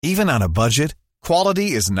Even on a budget,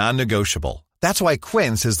 quality is non-negotiable. That's why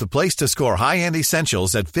Quince is the place to score high-end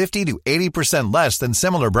essentials at 50 to 80% less than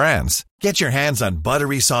similar brands. Get your hands on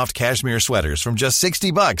buttery soft cashmere sweaters from just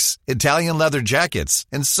 $60, Italian leather jackets,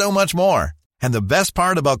 and so much more. And the best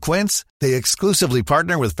part about Quince, they exclusively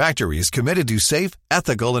partner with factories committed to safe,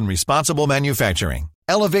 ethical, and responsible manufacturing.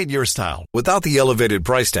 Elevate your style without the elevated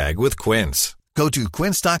price tag with Quince. Go to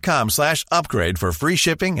quince.com/upgrade for free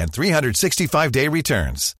shipping and 365-day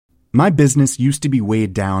returns. My business used to be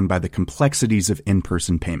weighed down by the complexities of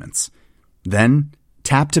in-person payments. Then,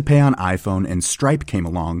 Tap to Pay on iPhone and Stripe came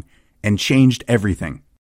along and changed everything.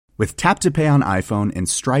 With Tap to Pay on iPhone and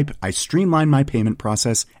Stripe, I streamlined my payment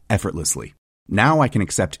process effortlessly. Now I can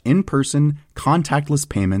accept in-person, contactless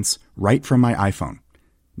payments right from my iPhone.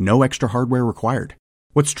 No extra hardware required.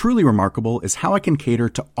 What's truly remarkable is how I can cater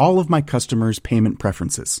to all of my customers' payment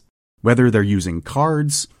preferences. Whether they're using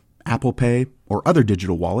cards, Apple Pay, or other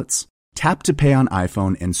digital wallets, Tap to Pay on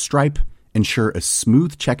iPhone and Stripe ensure a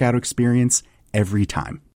smooth checkout experience every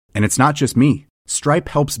time. And it's not just me. Stripe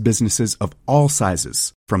helps businesses of all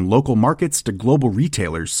sizes, from local markets to global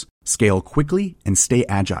retailers, scale quickly and stay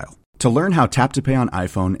agile. To learn how Tap to Pay on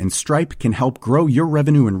iPhone and Stripe can help grow your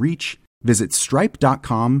revenue and reach, visit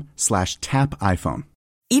stripe.com/tapiphone.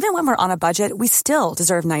 Even when we're on a budget, we still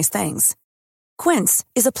deserve nice things. Quince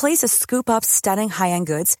is a place to scoop up stunning high-end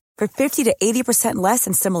goods for 50 to 80% less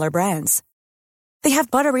than similar brands. They have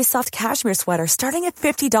buttery soft cashmere sweaters starting at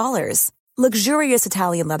 $50, luxurious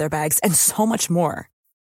Italian leather bags, and so much more.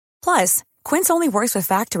 Plus, Quince only works with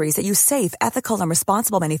factories that use safe, ethical, and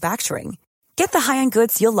responsible manufacturing. Get the high-end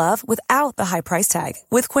goods you'll love without the high price tag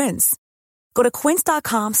with Quince. Go to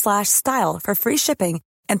quince.com/style for free shipping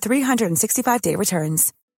and 365-day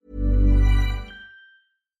returns.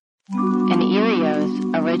 An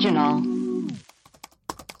Erios original.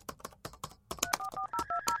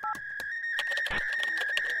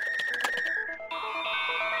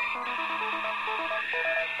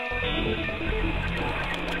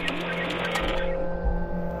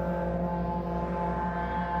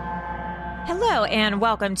 Hello and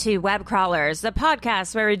welcome to Web Crawlers, the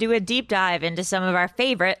podcast where we do a deep dive into some of our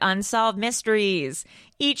favorite unsolved mysteries.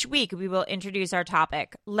 Each week we will introduce our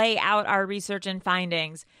topic, lay out our research and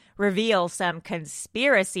findings, reveal some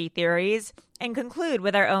conspiracy theories, and conclude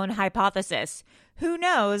with our own hypothesis. Who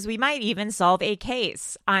knows, we might even solve a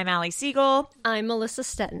case. I'm Allie Siegel. I'm Melissa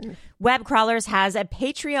Stetton. Web Crawlers has a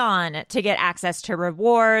Patreon to get access to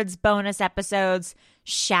rewards, bonus episodes,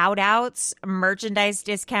 shout-outs, merchandise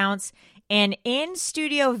discounts, and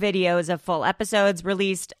in-studio videos of full episodes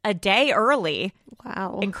released a day early.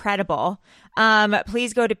 Wow. Incredible.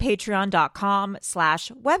 Please go to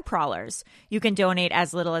patreon.com/webcrawlers. You can donate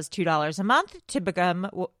as little as $2 a month to become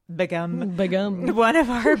one of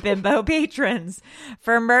our bimbo patrons.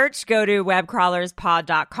 For merch, go to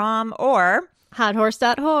webcrawlerspod.com or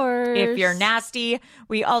hothorse.horse. If you're nasty,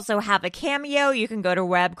 we also have a Cameo. You can go to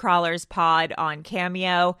webcrawlerspod on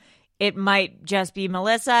Cameo. It might just be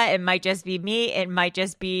Melissa. It might just be me. It might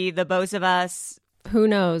just be the both of us. Who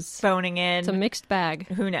knows? Phoning in. It's a mixed bag.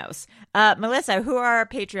 Who knows? Melissa, who are our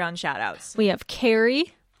Patreon shout-outs? We have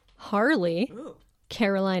Carrie, Harley,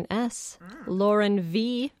 Caroline S., Lauren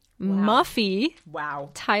V., Muffy,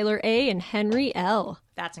 Tyler A., and Henry L.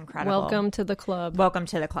 That's incredible. Welcome to the club. Welcome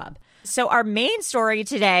to the club. So our main story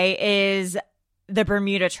today is the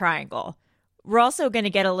Bermuda Triangle. We're also going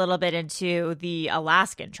to get a little bit into the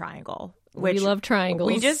Alaskan Triangle. We love triangles.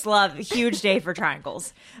 We just love a huge day for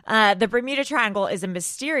triangles. The Bermuda Triangle is a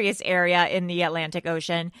mysterious area in the Atlantic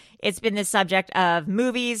Ocean. It's been the subject of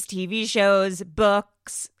movies, TV shows,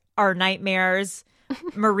 books, our nightmares.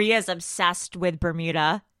 Maria's obsessed with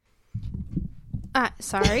Bermuda.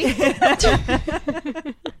 Sorry.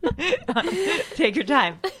 Take your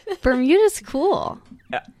time. Bermuda's cool.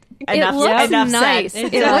 Enough, it looks enough nice.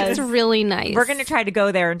 Said. It looks really nice. We're going to try to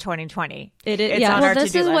go there in 2020. It is. It's on our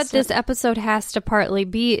this to-do is list. what this episode has to partly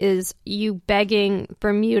be, is you begging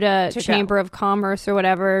Bermuda Chamber of Commerce or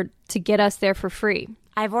whatever to get us there for free.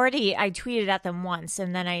 I tweeted at them once,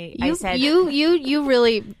 and then I said... You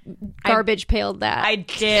really garbage pailed that. I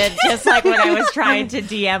did, just like when I was trying to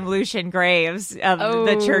DM Lucian Graves of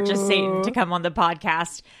the Church of Satan to come on the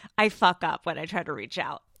podcast. I fuck up when I try to reach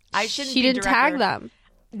out. She didn't tag them.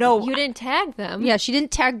 No. You didn't tag them. Yeah, she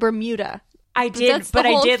didn't tag Bermuda. I did, but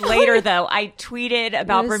I did later, though. I tweeted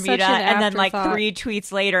about Bermuda, and then like 3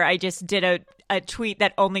 tweets later, I just did a tweet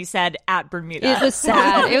that only said at Bermuda. It was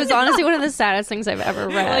sad. It was honestly one of the saddest things I've ever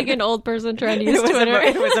read. Like an old person trying to use Twitter.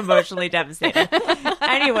 It was emotionally devastating.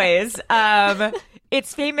 Anyways,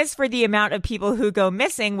 it's famous for the amount of people who go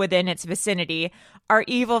missing within its vicinity. Are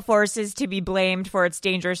evil forces to be blamed for its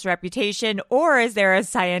dangerous reputation, or is there a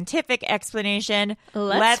scientific explanation?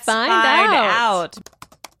 Let's find out.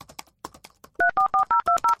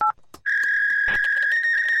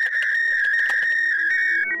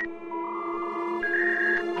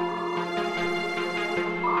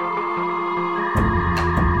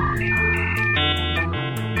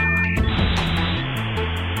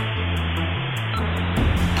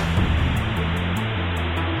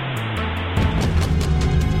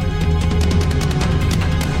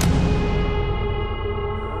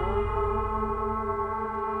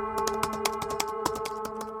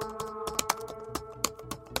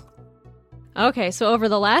 Okay, so over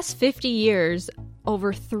the last 50 years,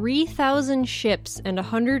 over 3,000 ships and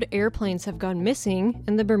 100 airplanes have gone missing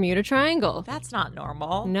in the Bermuda Triangle. That's not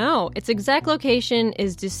normal. No, its exact location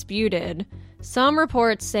is disputed. Some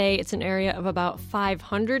reports say it's an area of about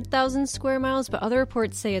 500,000 square miles, but other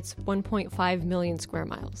reports say it's 1.5 million square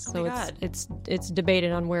miles. So it's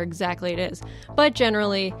debated on where exactly it is. But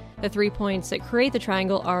generally, the 3 points that create the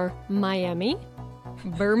triangle are Miami,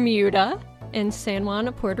 Bermuda, and San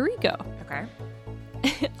Juan, Puerto Rico. Okay.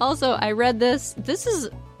 Also, I read this,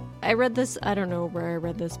 I don't know where I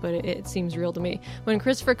read this, but it seems real to me. When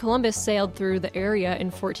Christopher Columbus sailed through the area in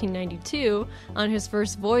 1492 on his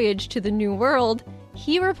first voyage to the New World,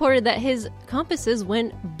 he reported that his compasses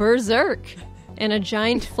went berserk, and a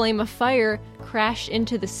giant flame of fire crashed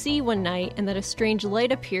into the sea one night, and that a strange light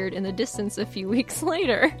appeared in the distance a few weeks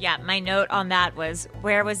later. Yeah, my note on that was,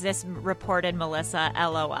 where was this reported, Melissa?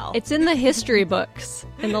 LOL. It's in the history books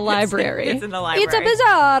in the library. It's in the library. It's a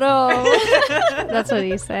bizarro. That's what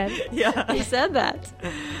he said. Yeah. He said that.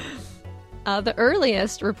 The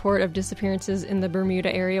earliest report of disappearances in the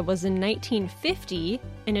Bermuda area was in 1950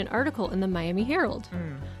 in an article in the Miami Herald.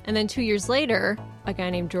 And then 2 years later, a guy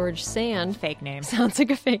named George Sand, fake name, sounds like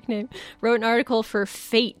a fake name, wrote an article for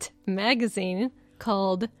Fate magazine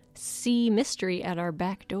called Sea Mystery at Our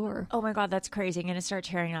Back Door. Oh my God, that's crazy. I'm going to start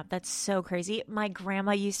tearing up. That's so crazy. My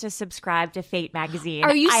grandma used to subscribe to Fate magazine.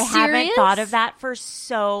 Are you I serious? haven't thought of that for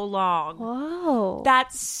so long. Whoa.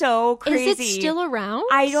 That's so crazy. Is it still around?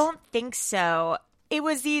 I don't think so. It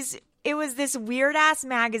was this weird ass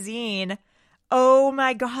magazine. Oh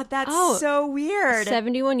my God, that's so weird.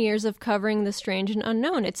 71 years of covering the strange and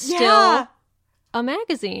unknown. It's still a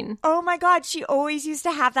magazine. Oh my God, she always used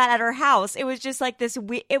to have that at her house. It was just like this,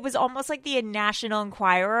 it was almost like the National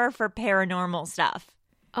Enquirer for paranormal stuff.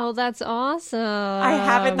 Oh, that's awesome. I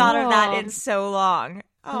haven't thought of that in so long.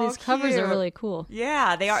 Oh, these covers are really cool.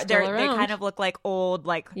 Yeah, they are. They kind of look like old,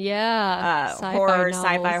 like sci-fi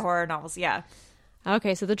horror novels. Yeah.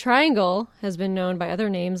 Okay, so the triangle has been known by other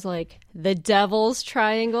names like the Devil's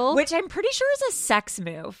Triangle, which I'm pretty sure is a sex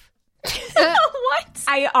move. What?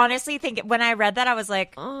 I honestly think when I read that, I was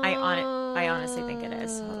like, I honestly think it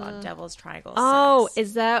is. Hold on, Devil's Triangle. Sex.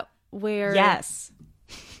 Is that where? Yes.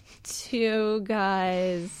 Two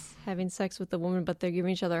guys having sex with the woman, but they're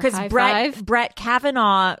giving each other a high five. Brett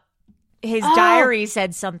Kavanaugh, his diary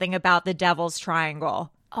said something about the Devil's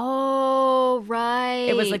Triangle. Oh, right.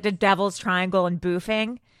 It was like the Devil's Triangle and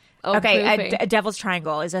boofing. Oh, okay, boofing. A Devil's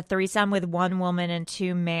Triangle is a threesome with one woman and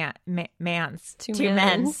two men. And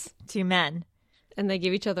they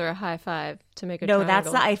give each other a high five to make a triangle.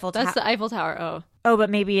 triangle. That's the Eiffel Tower. That's the Eiffel Tower, but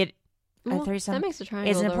maybe a threesome. That makes a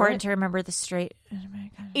triangle. It's important to remember the straight.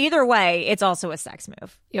 Either way, it's also a sex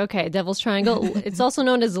move. Okay, Devil's Triangle. It's also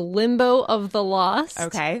known as Limbo of the Lost.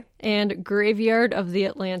 Okay. And Graveyard of the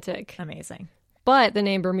Atlantic. Amazing. But the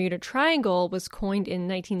name Bermuda Triangle was coined in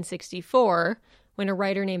 1964 when a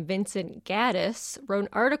writer named Vincent Gaddis wrote an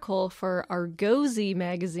article for Argosy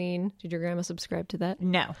magazine. Did your grandma subscribe to that?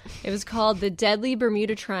 No. It was called The Deadly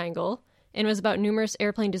Bermuda Triangle, and it was about numerous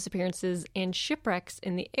airplane disappearances and shipwrecks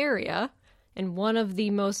in the area. And one of the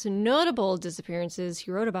most notable disappearances he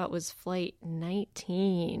wrote about was Flight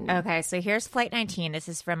 19. Okay, so here's Flight 19. This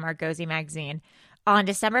is from Argosy magazine. On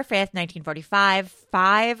December 5th, 1945,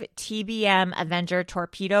 5 TBM Avenger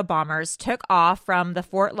torpedo bombers took off from the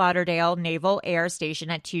Fort Lauderdale Naval Air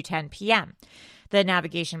Station at 2:10 p.m. The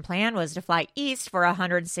navigation plan was to fly east for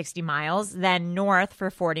 160 miles, then north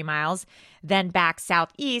for 40 miles, then back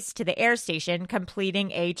southeast to the air station,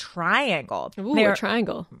 completing a triangle. Ooh, a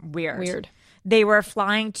triangle. Weird. They were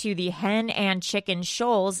flying to the Hen and Chicken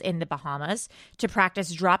Shoals in the Bahamas to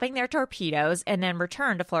practice dropping their torpedoes and then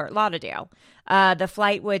return to Fort Lauderdale. The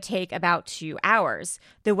flight would take about 2 hours.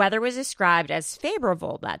 The weather was described as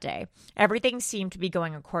favorable that day. Everything seemed to be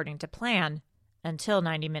going according to plan until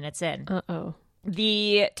 90 minutes in. Uh-oh.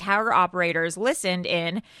 The tower operators listened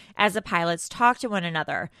in as the pilots talked to one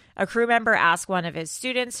another. A crew member asked one of his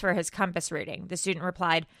students for his compass reading. The student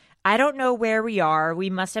replied, I don't know where we are. We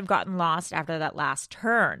must have gotten lost after that last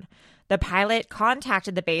turn. The pilot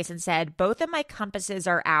contacted the base and said, both of my compasses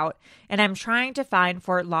are out, and I'm trying to find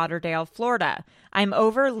Fort Lauderdale, Florida. I'm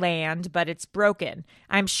over land, but it's broken.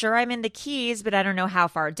 I'm sure I'm in the Keys, but I don't know how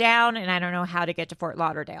far down, and I don't know how to get to Fort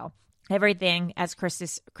Lauderdale. Everything, as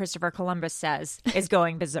Christopher Columbus says, is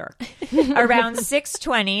going berserk. Around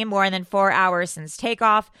 6:20, more than 4 hours since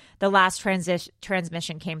takeoff, the last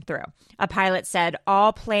transmission came through. A pilot said,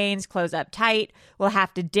 all planes close up tight. We'll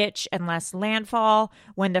have to ditch unless landfall.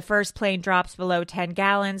 When the first plane drops below 10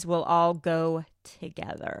 gallons, we'll all go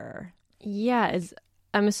together. Yeah,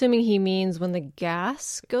 I'm assuming he means when the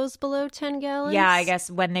gas goes below 10 gallons? Yeah, I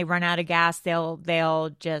guess when they run out of gas,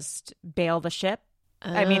 they'll just bail the ship.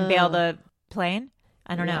 Bail the plane?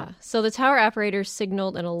 I don't know. So the tower operator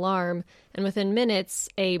signaled an alarm, and within minutes,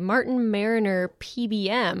 a Martin Mariner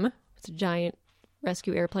PBM, it's a giant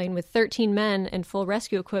rescue airplane with 13 men and full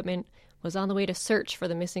rescue equipment, was on the way to search for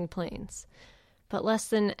the missing planes. But less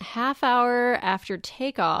than half hour after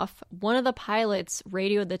takeoff, one of the pilots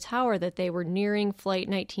radioed the tower that they were nearing Flight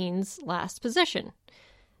 19's last position.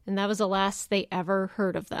 And that was the last they ever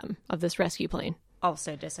heard of them, of this rescue plane.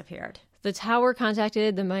 Also disappeared. The tower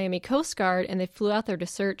contacted the Miami Coast Guard, and they flew out there to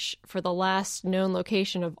search for the last known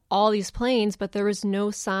location of all these planes, but there was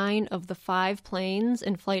no sign of the 5 planes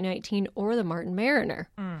in Flight 19 or the Martin Mariner.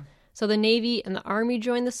 So the Navy and the Army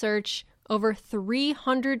joined the search. Over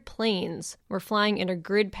 300 planes were flying in a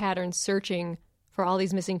grid pattern searching for all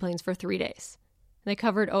these missing planes for 3 days. They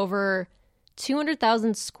covered over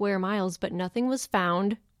 200,000 square miles, but nothing was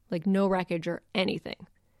found, like no wreckage or anything.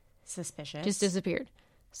 Suspicious. Just disappeared.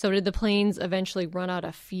 So did the planes eventually run out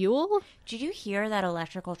of fuel? Did you hear that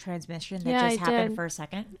electrical transmission that just happened for a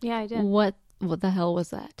second? Yeah, I did. What the hell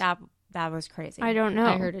was that? That was crazy. I don't know.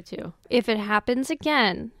 I heard it too. If it happens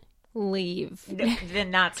again, leave.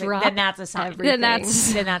 Then that's a sign. Everything.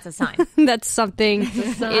 Then that's a sign. that something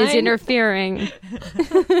is interfering.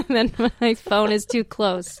 Then my phone is too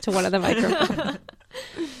close to one of the microphones.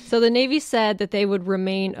 So the Navy said that they would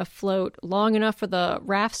remain afloat long enough for the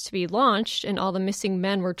rafts to be launched, and all the missing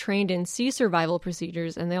men were trained in sea survival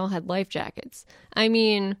procedures, and they all had life jackets. I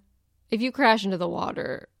mean, if you crash into the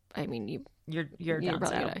water, you're done.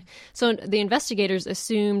 probably gonna die. So the investigators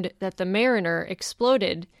assumed that the Mariner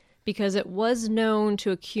exploded because it was known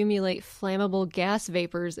to accumulate flammable gas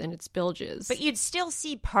vapors in its bilges. But you'd still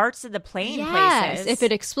see parts of the plane Yes, places. if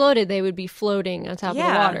it exploded, they would be floating on top of the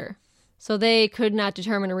water. So they could not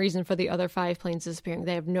determine a reason for the other 5 planes disappearing.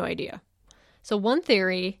 They have no idea. So one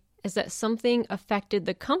theory is that something affected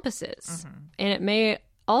the compasses, and it may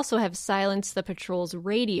also have silenced the patrol's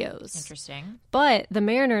radios. Interesting. But the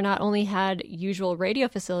Mariner not only had usual radio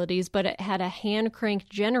facilities, but it had a hand-cranked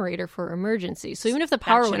generator for emergencies. So even if the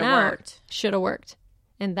power went out, should have worked.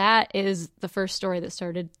 And that is the first story that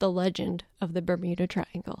started the legend of the Bermuda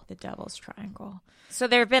Triangle. The Devil's Triangle. So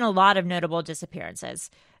there have been a lot of notable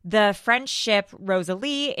disappearances. The French ship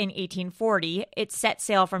Rosalie in 1840, it set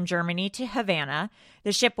sail from Germany to Havana.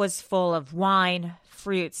 The ship was full of wine,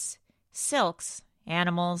 fruits, silks,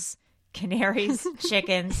 animals, canaries,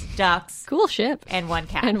 chickens, ducks. Cool ship. And 1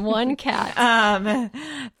 cat. And 1 cat.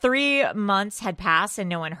 3 months had passed and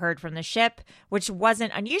no one heard from the ship, which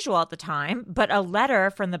wasn't unusual at the time, but a letter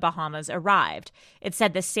from the Bahamas arrived. It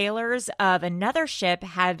said the sailors of another ship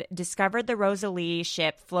had discovered the Rosalie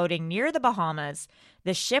ship floating near the Bahamas.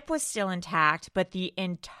 The ship was still intact, but the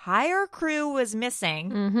entire crew was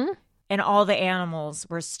missing, and all the animals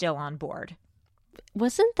were still on board.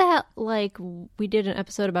 Wasn't that like we did an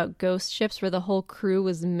episode about ghost ships where the whole crew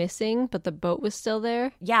was missing, but the boat was still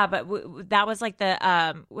there? Yeah, but that was like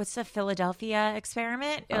the, what's the Philadelphia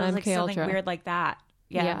experiment? It was like something weird like that.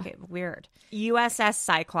 Yeah. Okay, weird. USS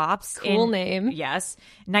Cyclops. Cool name. Yes.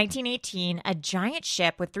 1918, a giant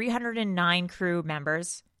ship with 309 crew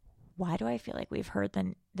members. Why do I feel like we've heard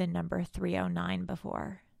the number 309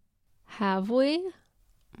 before? Have we?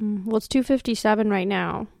 Well, it's 257 right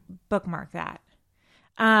now. Bookmark that.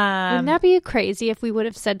 Wouldn't that be crazy if we would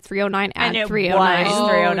have said 309 and 309? Was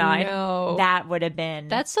 309. No. That would have been.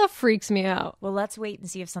 That stuff freaks me out. Well, let's wait and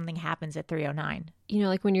see if something happens at 309. You know,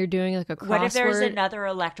 like when you're doing like a crossword. What if there's another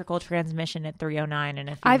electrical transmission at 309 in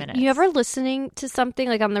a few minutes? You ever listening to something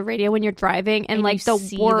like on the radio when you're driving and like the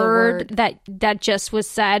word that just was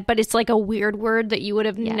said, but it's like a weird word that you would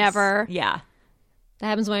have never. Yeah. That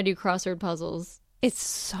happens when I do crossword puzzles. It's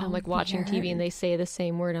so I'm like watching TV and they say the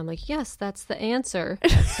same word. I'm like, yes, that's the answer.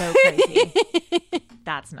 That's so crazy.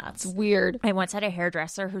 That's nuts. It's weird. I once had a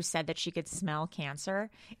hairdresser who said that she could smell cancer.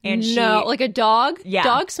 And like a dog? Yeah.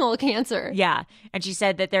 Dogs smell cancer. Yeah. And she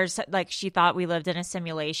said that there's like, she thought we lived in a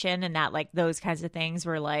simulation and that like those kinds of things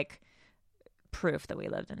were like proof that we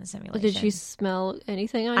lived in a simulation. Did she smell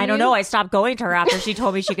anything on you? I don't know. I stopped going to her after she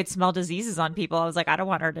told me she could smell diseases on people. I was like, I don't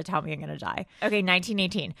want her to tell me I'm going to die. Okay,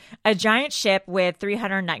 1918. A giant ship with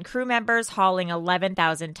 309 crew members hauling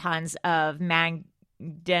 11,000 tons of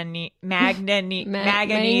manganese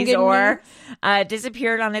ore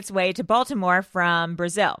disappeared on its way to Baltimore from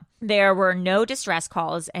Brazil. There were no distress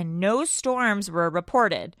calls and no storms were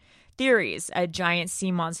reported. Theories: a giant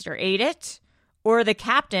sea monster ate it, or the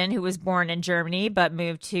captain, who was born in Germany but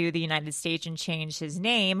moved to the United States and changed his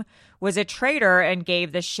name, was a traitor and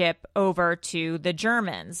gave the ship over to the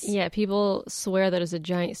Germans. Yeah, people swear that it's a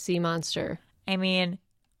giant sea monster. I mean,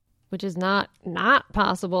 which is not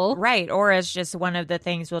possible. Right. Or as just one of the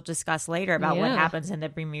things we'll discuss later about what happens in the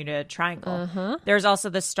Bermuda Triangle. There's also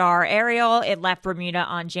the Star Ariel. It left Bermuda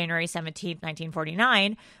on January 17th,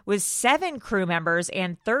 1949, with 7 crew members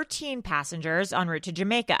and 13 passengers en route to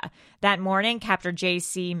Jamaica. That morning, Captain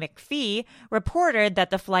J.C. McPhee reported that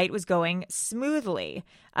the flight was going smoothly.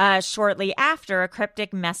 Shortly after, a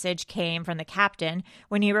cryptic message came from the captain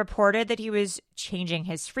when he reported that he was changing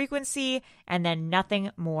his frequency, and then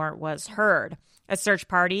nothing more was heard. A search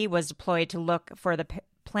party was deployed to look for the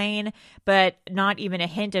plane, but not even a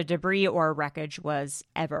hint of debris or wreckage was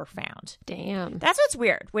ever found. Damn. That's what's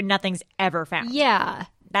weird, when nothing's ever found. Yeah.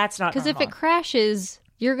 That's not normal. Because if it crashes,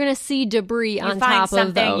 you're going to see debris on top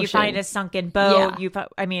of the ocean. You find a sunken boat,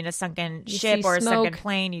 a sunken ship or a sunken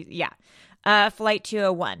plane. Flight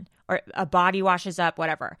 201, or a body washes up,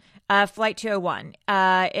 whatever. Flight 201,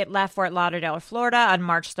 it left Fort Lauderdale, Florida on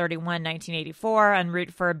March 31, 1984, en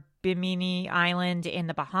route for Bimini Island in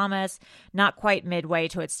the Bahamas. Not quite midway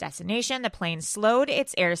to its destination, the plane slowed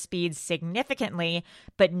its airspeed significantly,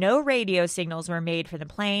 but no radio signals were made from the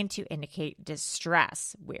plane to indicate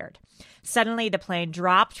distress. Weird. Suddenly, the plane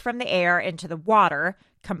dropped from the air into the water,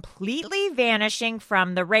 completely vanishing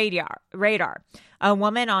from the radar. A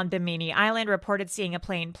woman on Bimini Island reported seeing a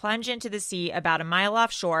plane plunge into the sea about a mile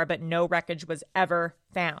offshore, but no wreckage was ever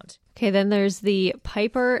found. Okay, then there's the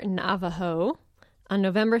Piper Navajo. On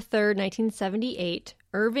November 3rd, 1978,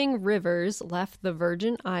 Irving Rivers left the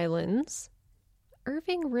Virgin Islands.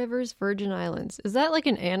 Irving Rivers, Virgin Islands. Is that like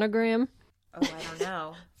an anagram? Oh, I don't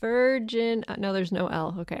know. Virgin. No, there's no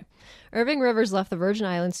L. Okay. Irving Rivers left the Virgin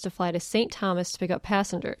Islands to fly to St. Thomas to pick up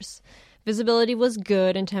passengers. Visibility was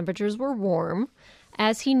good and temperatures were warm.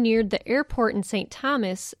 As he neared the airport in St.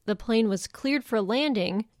 Thomas, the plane was cleared for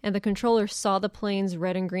landing, and the controller saw the plane's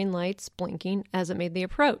red and green lights blinking as it made the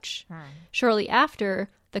approach. Shortly after,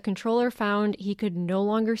 the controller found he could no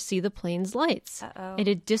longer see the plane's lights. It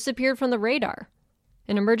had disappeared from the radar.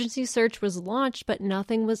 An emergency search was launched, but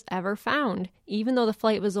nothing was ever found, even though the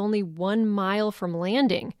flight was only 1 mile from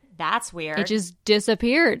landing. That's weird. It just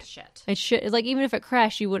disappeared. Shit. It should, like, even if it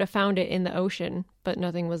crashed, you would have found it in the ocean, but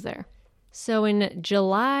nothing was there. So in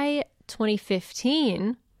July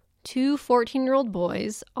 2015, 2 14-year-old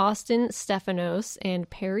boys, Austin Stephanos and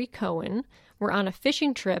Perry Cohen, were on a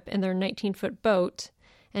fishing trip in their 19-foot boat,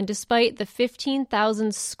 and despite the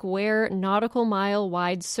 15,000 square nautical mile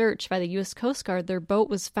wide search by the U.S. Coast Guard, their boat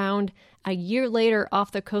was found a year later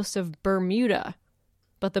off the coast of Bermuda,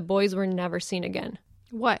 but the boys were never seen again.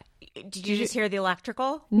 What? Did you just hear the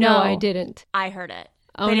electrical? No, I didn't. I heard it.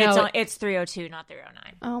 Oh, but no. It's 302, not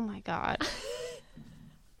 309. Oh, my God.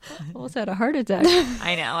 Almost had a heart attack.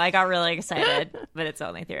 I know. I got really excited, but it's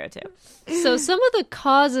only 302. So some of the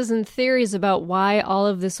causes and theories about why all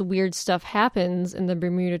of this weird stuff happens in the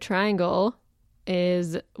Bermuda Triangle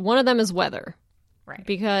is, one of them is weather. Right.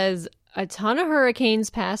 Because a ton of hurricanes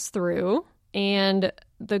pass through, and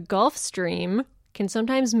the Gulf Stream can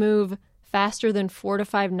sometimes move faster than 4 to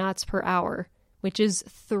 5 knots per hour, which is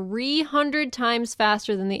 300 times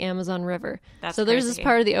faster than the Amazon River. So there's this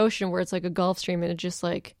part of the ocean where it's like a Gulf Stream, and it just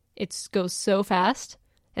like, it goes so fast,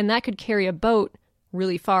 and that could carry a boat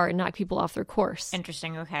really far and knock people off their course.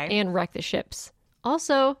 Interesting, okay. And wreck the ships.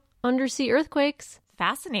 Also, undersea earthquakes.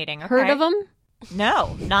 Fascinating, okay. Heard of them?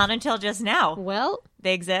 No, not until just now. Well,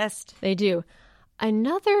 they exist. They do.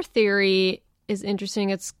 Another theory is interesting.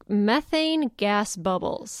 It's methane gas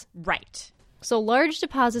bubbles. Right. So large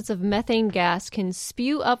deposits of methane gas can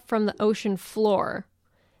spew up from the ocean floor.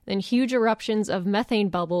 Then huge eruptions of methane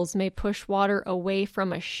bubbles may push water away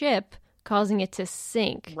from a ship, causing it to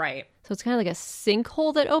sink. Right. So it's kind of like a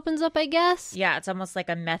sinkhole that opens up, I guess? Yeah, it's almost like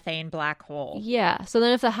a methane black hole. Yeah. So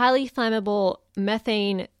then if the highly flammable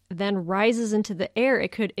methane then rises into the air,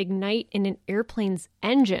 it could ignite in an airplane's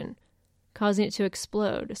engine. causing it to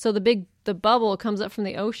explode. So the bubble comes up from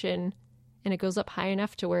the ocean, and it goes up high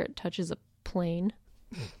enough to where it touches a plane.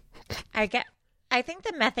 I think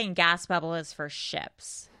the methane gas bubble is for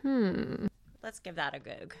ships. Let's give that a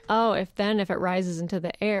goog. Oh, if it rises into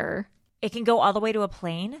the air. It can go all the way to a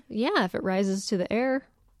plane? Yeah, if it rises to the air,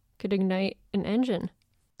 could ignite an engine.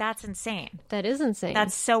 That's insane. That is insane.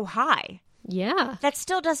 That's so high. Yeah. That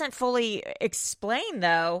still doesn't fully explain,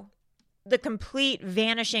 though, the complete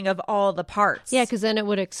vanishing of all the parts. Yeah, because then it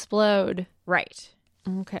would explode. Right.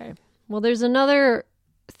 Okay. Well, there's another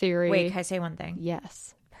theory. Wait, can I say one thing?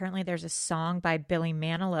 Yes. Apparently there's a song by Billy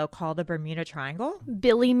Manilow called The Bermuda Triangle.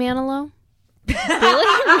 Billy Manilow? Billy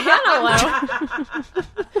Manilow?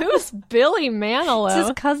 Who's Billy Manilow? It's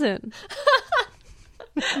his cousin.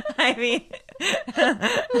 I mean,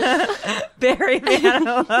 Barry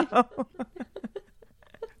Manilow.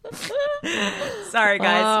 Sorry,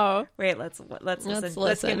 guys. Oh. Wait, let's listen.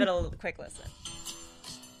 Let's give it a quick listen.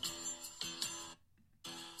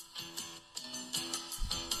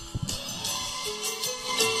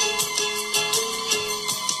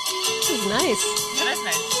 This is nice. Yeah, that's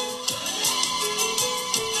nice.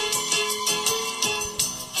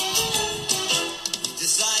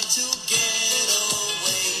 Decide to get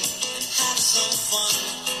away and have some fun.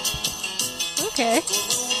 Okay. Go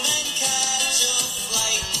room and catch a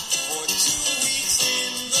flight for 2 weeks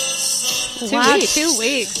in the sun. 2 Wow, weeks. 2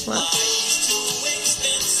 weeks. Too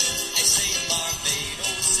expensive. I say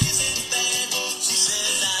Barbados isn't bad. She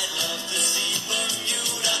says I'd love to see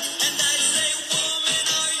Bermuda, and I say, woman,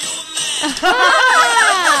 are you mad?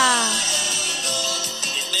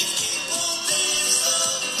 It makes people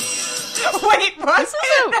disappear. Wait, what?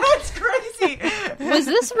 That's crazy. Was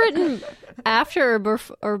this written after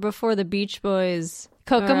or before the Beach Boys?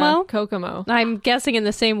 Kokomo? Kokomo. I'm guessing in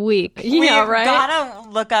the same week. Yeah, We've right? gotta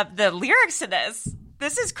look up the lyrics to this.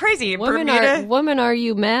 This is crazy. Woman, are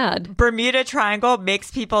you mad? Bermuda Triangle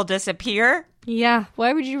makes people disappear. Yeah.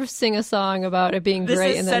 Why would you sing a song about it being This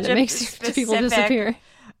great is and then such it a makes people specific- disappear?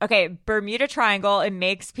 Okay, Bermuda Triangle, it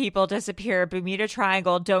makes people disappear. Bermuda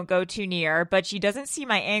Triangle, don't go too near. But she doesn't see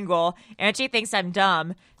my angle, and she thinks I'm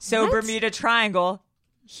dumb. So What? Bermuda Triangle,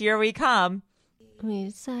 here we come. We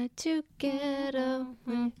decide to get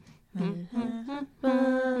away.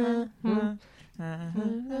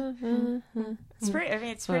 It's pretty. I mean,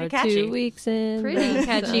 it's For pretty catchy. 2 weeks in. Pretty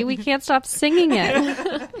catchy. We can't stop singing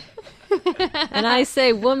it. And I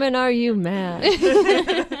say, woman, are you mad? It's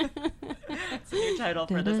a new title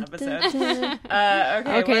for this episode. Okay,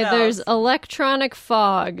 Okay, what there's else? electronic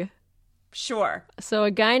fog. Sure. So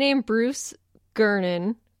a guy named Bruce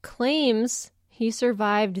Gernon claims he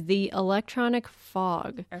survived the electronic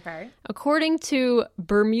fog. Okay. According to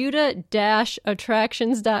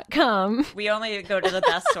Bermuda-attractions.com, We only go to the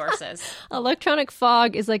best sources. electronic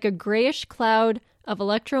fog is like a grayish cloud of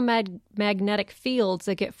electromagnetic fields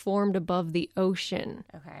that get formed above the ocean.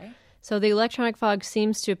 Okay. So the electronic fog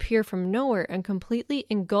seems to appear from nowhere and completely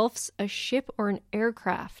engulfs a ship or an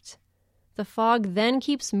aircraft. The fog then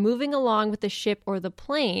keeps moving along with the ship or the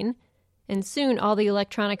plane, and soon all the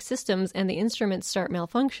electronic systems and the instruments start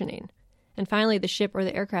malfunctioning. And finally, the ship or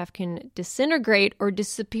the aircraft can disintegrate or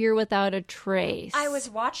disappear without a trace. I was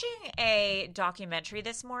watching a documentary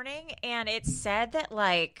this morning, and it said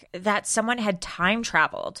that someone had time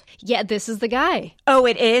traveled. Yeah, this is the guy. Oh,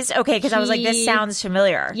 it is? Okay, because I was like, this He- sounds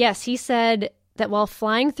familiar. Yes, he said that while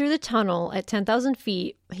flying through the tunnel at 10,000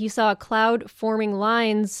 feet, he saw a cloud forming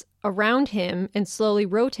lines around him and slowly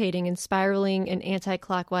rotating and spiraling in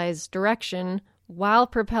anti-clockwise direction while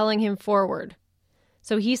propelling him forward.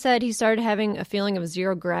 So he said he started having a feeling of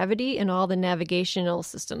zero gravity and all the navigational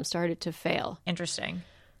systems started to fail. Interesting.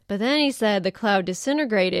 But then he said the cloud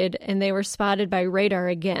disintegrated and they were spotted by radar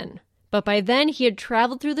again. But by then he had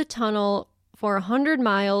traveled through the tunnel for 100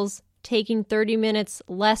 miles, taking 30 minutes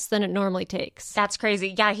less than it normally takes. That's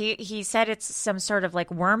crazy. Yeah, he said it's some sort of like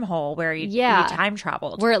wormhole where he time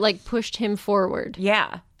traveled. Where it like pushed him forward.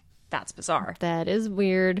 Yeah, that's bizarre. That is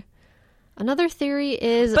weird. Another theory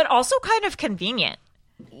is... But also kind of convenient.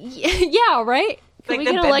 yeah, right? Can we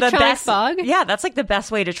get electronic best, fog? Yeah, that's like the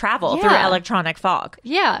best way to travel through Yeah. electronic fog.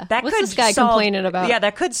 Yeah. That What's could this guy solve- complaining about? Yeah,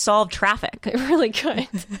 that could solve traffic. It really could.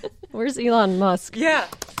 Where's Elon Musk? Yeah.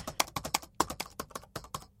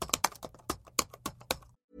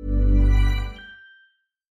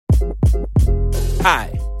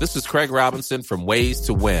 Hi, this is Craig Robinson from Ways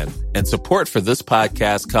to Win, and support for this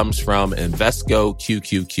podcast comes from Invesco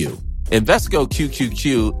QQQ. Invesco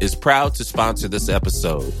QQQ is proud to sponsor this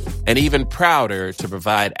episode, and even prouder to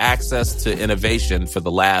provide access to innovation for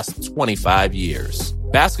the last 25 years.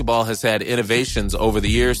 Basketball has had innovations over the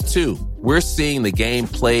years, too. We're seeing the game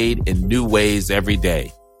played in new ways every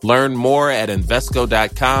day. Learn more at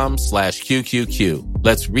Invesco.com/QQQ.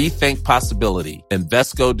 Let's rethink possibility.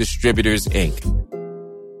 Invesco Distributors, Inc.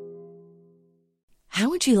 How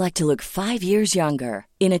would you like to look 5 years younger?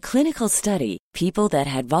 In a clinical study, people that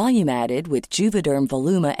had volume added with Juvederm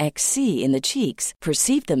Voluma XC in the cheeks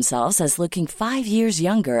perceived themselves as looking 5 years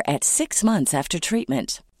younger at 6 months after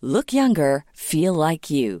treatment. Look younger, feel like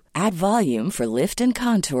you. Add volume for lift and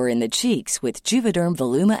contour in the cheeks with Juvederm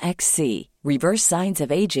Voluma XC. Reverse signs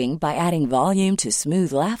of aging by adding volume to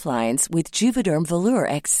smooth laugh lines with Juvederm Volure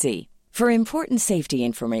XC. For important safety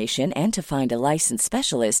information and to find a licensed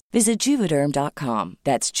specialist, visit Juvederm.com.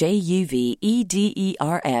 That's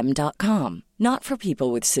JUVEDERM.com. Not for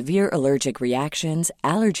people with severe allergic reactions,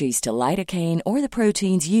 allergies to lidocaine, or the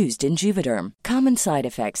proteins used in Juvederm. Common side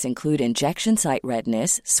effects include injection site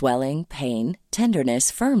redness, swelling, pain,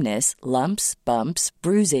 tenderness, firmness, lumps, bumps,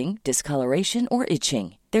 bruising, discoloration, or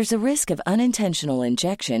itching. There's a risk of unintentional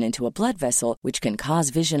injection into a blood vessel, which can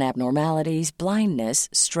cause vision abnormalities, blindness,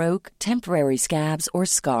 stroke, temporary scabs, or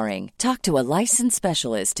scarring. Talk to a licensed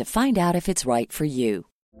specialist to find out if it's right for you.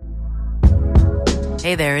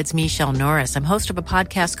 Hey there, it's Michelle Norris. I'm host of a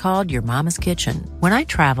podcast called Your Mama's Kitchen. When I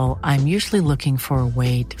travel, I'm usually looking for a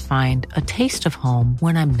way to find a taste of home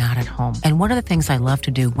when I'm not at home. And one of the things I love to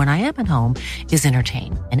do when I am at home is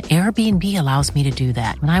entertain. And Airbnb allows me to do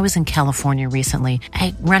that. When I was in California recently,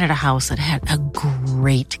 I rented a house that had a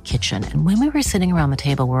great kitchen. And when we were sitting around the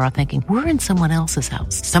table, we were all thinking, we're in someone else's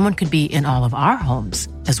house. Someone could be in all of our homes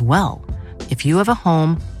as well. If you have a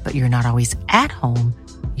home, but you're not always at home,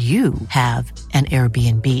 you have an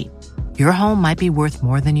Airbnb. Your home might be worth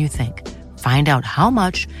more than you think. Find out how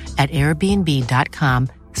much at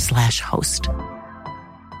airbnb.com/host.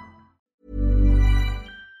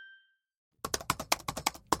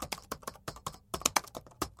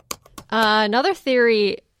 Another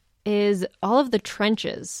theory is all of the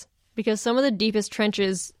trenches, because some of the deepest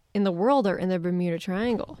trenches in the world are in the Bermuda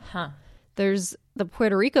Triangle. There's the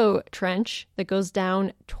Puerto Rico Trench that goes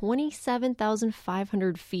down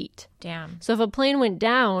 27,500 feet. Damn. So if a plane went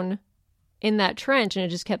down in that trench and it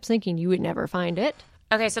just kept sinking, you would never find it.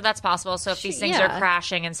 Okay, so that's possible. So if these things are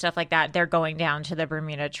crashing and stuff like that, they're going down to the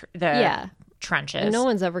Bermuda trenches. And no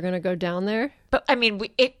one's ever going to go down there. But, I mean,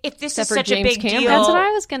 if this Except is for such James a big Cameron. deal... That's what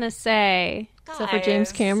I was going to say. Except for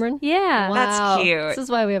James Cameron? Yeah. Wow. That's cute. This is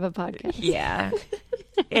why we have a podcast. Yeah.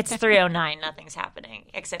 It's 3:09. Nothing's happening.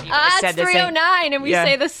 Except you guys said it's 3:09 and we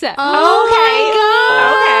say the set. Oh, my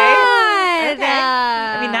God. Okay.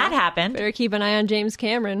 I mean, that happened. Better keep an eye on James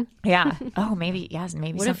Cameron. Yeah. Oh, maybe. Yes,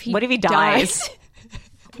 maybe. What if he dies?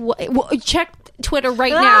 Check Twitter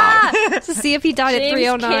right now to see if he died at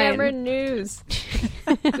 3:09. James Cameron News.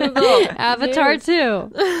 Google Avatar News.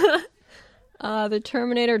 2. The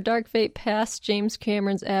Terminator Dark Fate passed James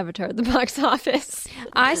Cameron's Avatar at the box office.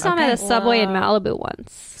 I saw him at a Subway in Malibu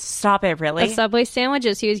once. Stop it, really? The Subway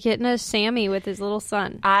sandwiches. He was getting a Sammy with his little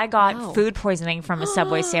son. I got food poisoning from a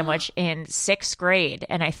Subway sandwich in 6th grade,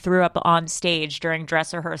 and I threw up on stage during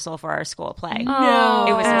dress rehearsal for our school play. No,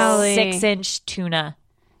 it was Allie. a 6-inch tuna,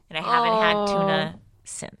 and I haven't had tuna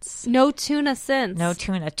since. No tuna since. No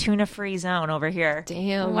tuna. Tuna-free zone over here.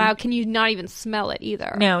 Damn. Wow, can you not even smell it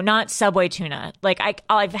either? No, not Subway tuna. Like,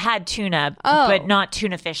 I've had tuna, but not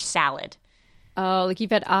tuna fish salad. Oh, like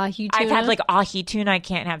you've had ahi tuna? I've had, like, ahi tuna. I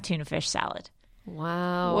can't have tuna fish salad.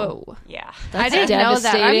 Wow. Whoa. Yeah. I didn't know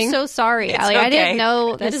that. I'm so sorry, Allie. I didn't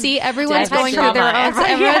know. See, everyone's going through their own.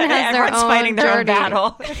 Everyone has their own fighting their own journey.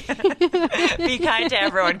 battle. Be kind to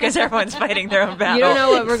everyone because everyone's fighting their own battle. You don't know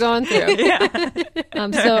what we're going through. Yeah.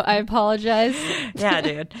 So I apologize. Yeah,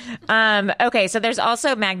 dude. Okay, so there's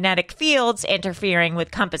also magnetic fields interfering with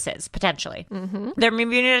compasses, potentially. Mm-hmm. The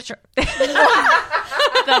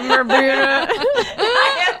Bermuda...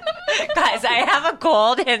 Guys, I have a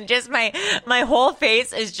cold and just my whole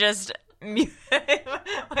face is just... my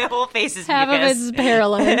whole face is Half mucus. of it's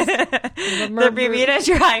paralyzed. The Bermuda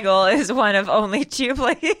Triangle is one of only two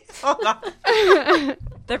places. Hold on.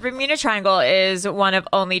 The Bermuda Triangle is one of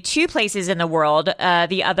only two places in the world.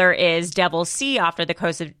 The other is Devil's Sea off the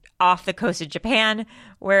coast of Japan,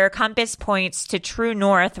 where compass points to true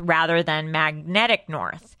north rather than magnetic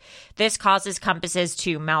north. This causes compasses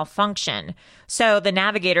to malfunction. So the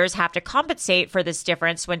navigators have to compensate for this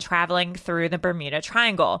difference when traveling through the Bermuda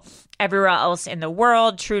Triangle. Everywhere else in the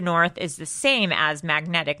world, true north is the same as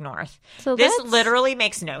magnetic north. So this literally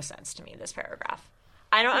makes no sense to me, this paragraph.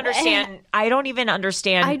 I don't understand. I don't even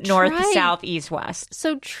understand north, south, east, west.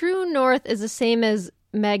 So true north is the same as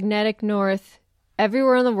magnetic north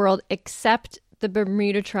everywhere in the world except the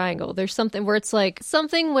Bermuda Triangle. There's something where it's like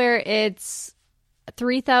something where it's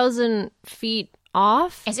 3,000 feet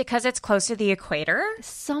off. Is it because it's close to the equator?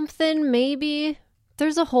 Something maybe.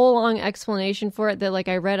 There's a whole long explanation for it that like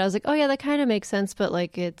I read. I was like, oh yeah, that kind of makes sense, but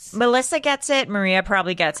like it's... Melissa gets it. Maria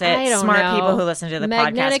probably gets it. I don't Smart know. people who listen to the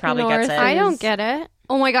Magnetic podcast probably North gets it. I don't get it.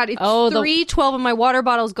 Oh my God, it's 3:12 and my water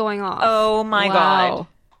bottle's going off. Oh my Wow.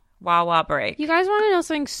 God. Wow break. You guys want to know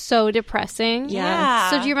something so depressing? Yeah.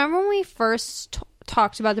 So do you remember when we first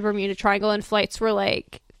talked about the Bermuda Triangle and flights were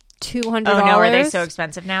like $200? Oh no, are they so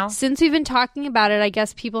expensive now? Since we've been talking about it, I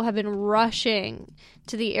guess people have been rushing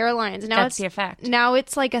to the airlines. Now That's the effect. Now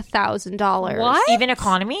it's like $1,000. What? Even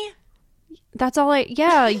economy? That's all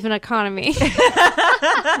even economy. Check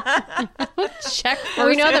first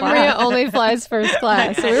we know that class. Maria only flies first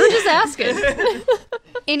class, so we were just asking.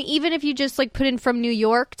 And even if you just like put in from New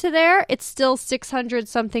York to there, it's still $600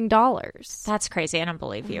 something. That's crazy. I don't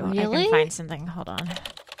believe you. I Really? can find something. Hold on.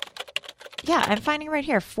 Yeah, I'm finding right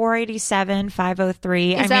here. 487,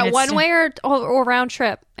 503. Is that one way or round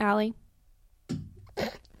trip, Allie?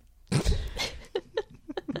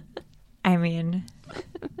 I mean,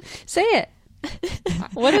 Say it.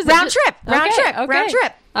 What is round it? trip. Round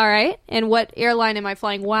trip. All right. And what airline am I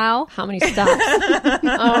flying? Wow. How many stops?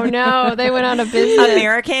 Oh no, they went on a business.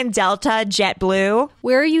 American, Delta, JetBlue.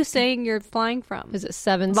 Where are you saying you're flying from? Is it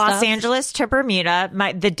 7 Los stops? Angeles to Bermuda.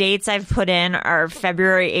 The dates I've put in are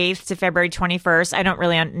February 8th to February 21st. I don't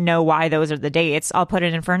really know why those are the dates. I'll put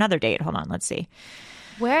it in for another date. Hold on. Let's see.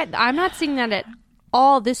 Where? I'm not seeing that at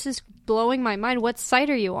all. This is blowing my mind. What site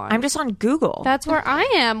are you on? I'm just on Google. That's where I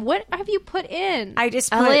am. What have you put in? I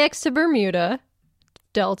just put... LAX to Bermuda,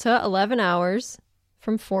 Delta, 11 hours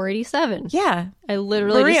from 487. Yeah. I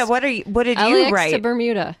literally Maria, just, what did LAX you write? to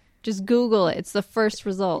Bermuda. Just Google it. It's the first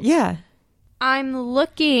result. Yeah. I'm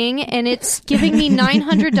looking, and it's giving me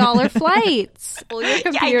 $900 flights. Well, your I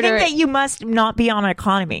computer. think that you must not be on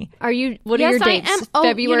economy. Are you? What are Yes, your dates? I am. Oh,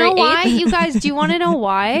 February you know 8th? why? You guys, do you want to know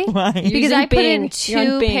why? Why? Because Using I put in Bing. You're on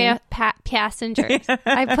two Bing. passengers.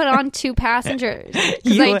 I put on 2 passengers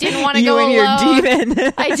because I didn't want to you go and alone. your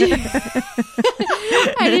demon. I did.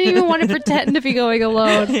 I didn't even want to pretend to be going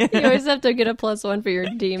alone. You always have to get a +1 for your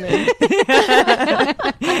demon.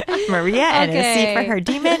 Maria and a seat Okay. for her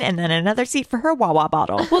demon and then another seat for her Wawa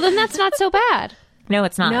bottle. Well, then that's not so bad. No,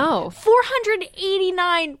 it's not. No.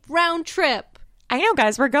 489 round trip. I know,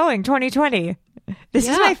 guys. We're going 2020. This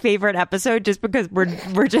is my favorite episode just because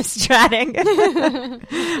we're just chatting.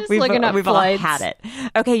 looking up we've all flights. had it.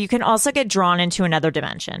 Okay, you can also get drawn into another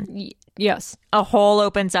dimension. Yes. A hole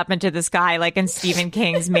opens up into the sky like in Stephen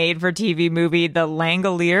King's made-for-TV movie, The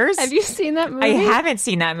Langoliers. Have you seen that movie? I haven't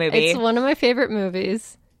seen that movie. It's one of my favorite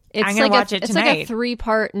movies. It's I'm gonna like watch it It's like a tonight.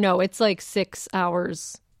 3-part. No, it's like 6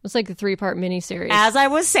 hours. It's like a 3-part miniseries. As I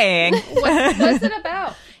was saying. What's it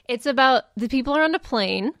about? It's about the people are on a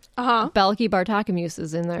plane. Belky Bartakamus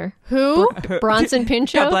is in there. Who? Bronson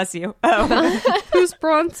Pinchot. God bless you. Oh, Who's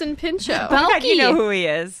Bronson Pinchot? God, you know who he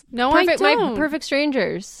is. No, Perfect, I don't. My Perfect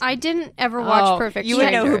Strangers. I didn't ever watch Oh, Perfect You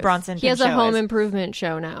would know who Strangers. Bronson He has a Pinchot home is. improvement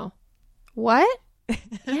show now. What?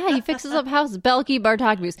 Yeah, he fixes up houses. Belky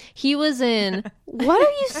Bartakamus. He was in. What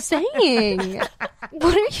are you saying?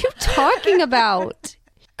 What are you talking about?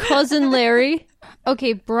 Cousin Larry.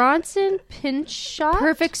 Okay, Bronson Pinchot.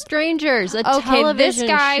 Perfect Strangers. A Okay, television this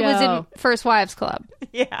guy was show. in First Wives Club.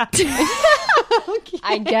 Yeah.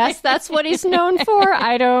 I guess that's what he's known for.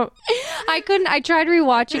 I don't. I tried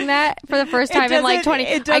rewatching that for the first time in like doesn't- 20.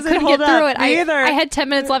 it I doesn't couldn't hold get through up it. either. I had 10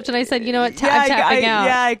 minutes left, and I said, you know what? I'm tapping out.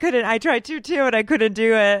 Yeah, I couldn't. I tried to too, and I couldn't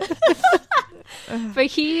do it. But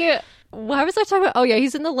he. Why was I talking about? Oh yeah,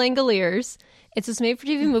 he's in the Langoliers. It's this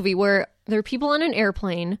made-for-TV movie where there are people on an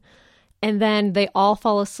airplane, and then they all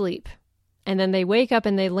fall asleep, and then they wake up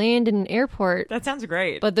and they land in an airport. That sounds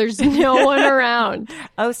great. But there's no one around.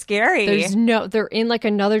 Oh, scary. They're in like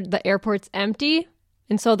the airport's empty.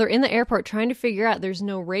 And so they're in the airport trying to figure out there's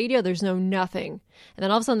no radio, there's no nothing. And then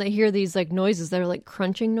all of a sudden they hear these like noises. They're like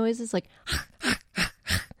crunching noises, like,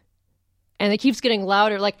 and it keeps getting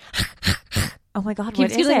louder, like, Oh my God,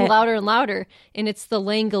 keeps what is getting it? louder and louder. And it's the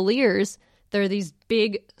Langoliers. They're these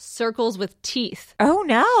big circles with teeth. Oh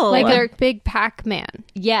no. Like they're Big Pac-Man.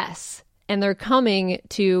 Yes. And they're coming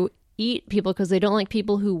to eat people because they don't like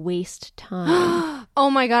people who waste time. Oh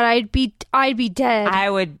my god, I'd be dead. I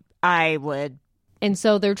would. And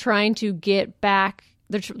so they're trying to get back.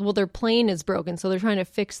 Their plane is broken, so they're trying to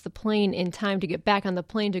fix the plane in time to get back on the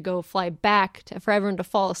plane to go fly back for everyone to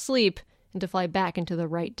fall asleep and to fly back into the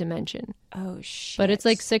right dimension. Oh shit. But it's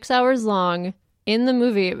like 6 hours long. in the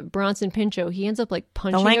movie, Bronson Pinchot, he ends up like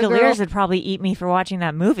punching The a girl. Langoliers would probably eat me for watching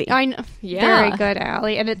that movie. I know. Yeah. Very good,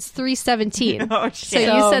 Allie. And it's 3:17. Oh, So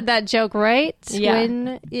shit. you said that joke right Yeah.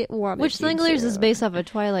 when it wanted Which you Langoliers to. is based off a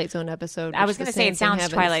Twilight Zone episode. I was going to say it sounds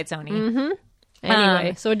Twilight Zone-y. Mm-hmm.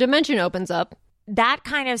 Anyway, so a dimension opens up. That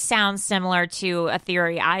kind of sounds similar to a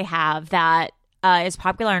theory I have that is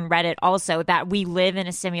popular on Reddit also, that we live in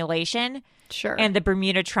a simulation. Sure. And the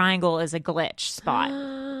Bermuda Triangle is a glitch spot.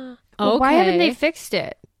 Well, why haven't they fixed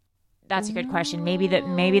it? That's a good question. Maybe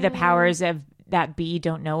the powers of that bee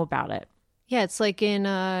don't know about it. Yeah, it's like in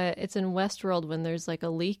Westworld when there's like a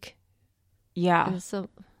leak. Yeah. And so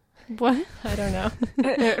What? I don't know.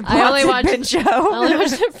 I only watched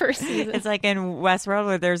the first season. It's like in Westworld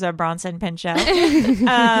where there's a Bronson Pinchot.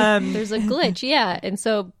 There's a glitch, yeah, and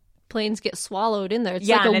so planes get swallowed in there. It's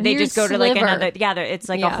like a and they weird just go to sliver. like another. Yeah, it's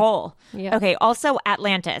like a hole. Yeah. Okay. Also,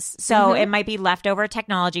 Atlantis. So it might be leftover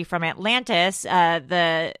technology from Atlantis,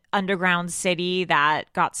 the underground city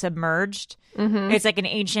that got submerged. It's like an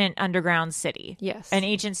ancient underground city. Yes. An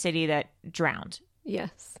ancient city that drowned.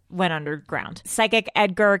 Yes. Went underground. Psychic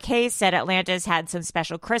Edgar Cayce said Atlantis had some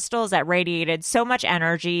special crystals that radiated so much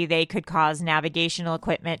energy they could cause navigational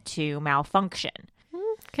equipment to malfunction.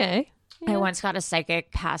 Okay. I once got a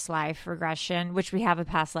psychic past life regression, which we have a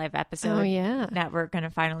past life episode Oh, yeah. that we're going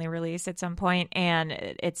to finally release at some point, and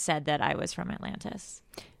it said that I was from Atlantis.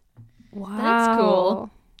 Wow. That's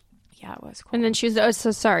cool. Yeah, it was cool. And then she was,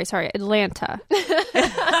 sorry, Atlanta.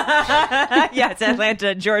 Yeah, it's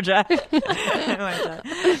Atlanta, Georgia.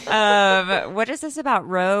 Atlanta. What is this about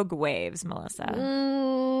rogue waves, Melissa?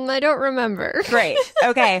 I don't remember. Great.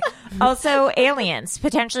 Okay. Also, aliens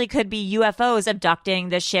potentially could be UFOs abducting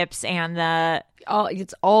the ships and the. Oh,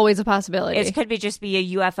 it's always a possibility. It could just be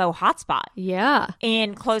a UFO hotspot. Yeah.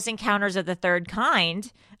 In Close Encounters of the Third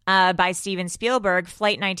Kind by Steven Spielberg,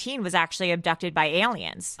 Flight 19 was actually abducted by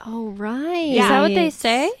aliens. Oh, right. Is that what they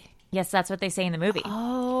say? Yes, that's what they say in the movie.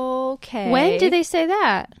 Okay. When did they say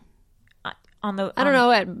that? On the I don't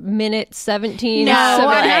know, at minute 17. No, So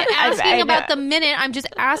I'm not I asking about the minute. I'm just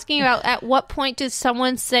asking about at what point does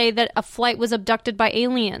someone say that a flight was abducted by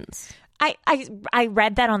aliens? I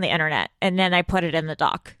read that on the internet, and then I put it in the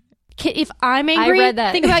doc. If I'm angry, read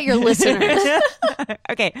that. think about your listeners.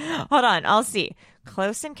 Okay, hold on. I'll see.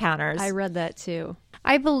 Close Encounters. I read that too.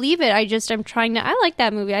 I believe it. I'm trying to. I like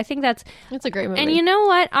that movie. I think it's a great movie. And you know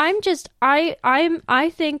what? I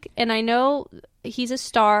think, and I know he's a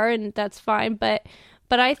star, and that's fine. But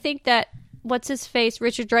I think that what's his face,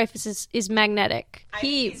 Richard Dreyfuss is magnetic.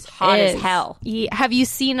 He's hot as hell. Have you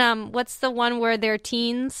seen what's the one where they're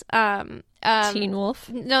teens? Teen Wolf?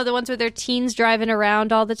 No, the ones where they're teens driving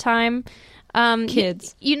around all the time.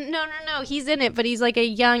 Kids. No. He's in it, but he's like a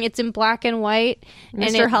young. It's in black and white.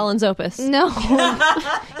 Mr. Holland's Opus. No,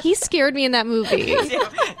 he scared me in that movie.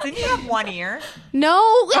 Didn't you have one ear?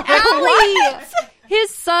 No, Allie. His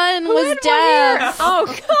son was deaf. Oh,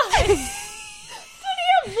 God. Did he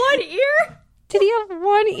have one ear? Did he have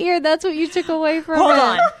one ear? That's what you took away from Hold it.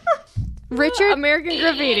 on. Richard American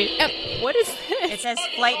Graffiti. What is this? It says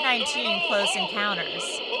Flight 19 Close Encounters.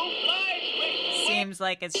 Seems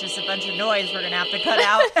like it's just a bunch of noise we're going to have to cut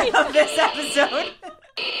out of this episode.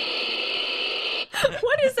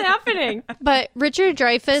 What is happening? But Richard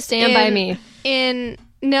Dreyfuss Stand by me.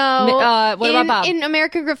 What about Bob? In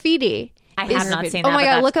American Graffiti. I have not seen that. Oh my but god,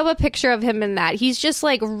 that's- look up a picture of him in that. He's just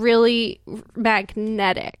like really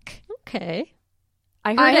magnetic. Okay.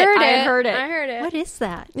 I heard it. What is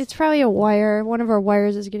that? It's probably a wire. One of our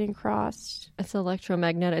wires is getting crossed. It's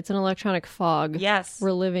electromagnetic. It's an electronic fog. Yes.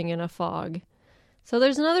 We're living in a fog. So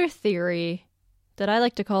there's another theory that I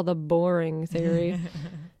like to call the boring theory.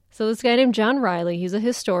 So this guy named John Riley, he's a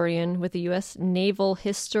historian with the U.S. Naval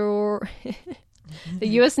The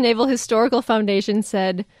U.S. Naval Historical Foundation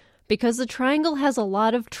said, because the triangle has a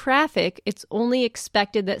lot of traffic, it's only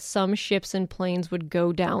expected that some ships and planes would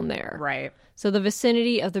go down there. Right. So the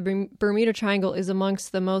vicinity of the Bermuda Triangle is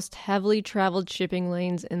amongst the most heavily traveled shipping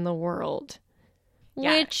lanes in the world.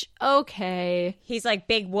 Yeah. Which, okay. He's like,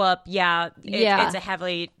 big whoop. Yeah. Yeah. It's a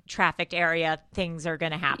heavily trafficked area. Things are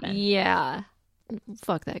going to happen. Yeah.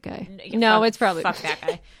 Fuck that guy. Fuck- it's probably... Fuck that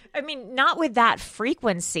guy. I mean, not with that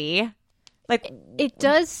frequency. Like, It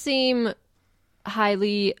does seem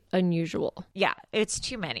highly unusual. yeah, it's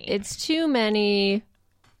too many. It's too many.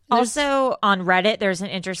 Also, on Reddit, there's an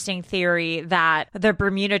interesting theory that the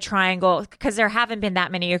Bermuda Triangle, because there haven't been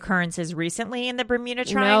that many occurrences recently in the Bermuda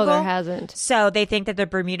Triangle. No, there hasn't. So they think that the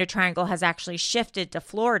Bermuda Triangle has actually shifted to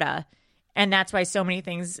Florida. And that's why so many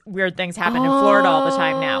weird things happen in Florida all the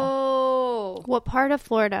time now. What part of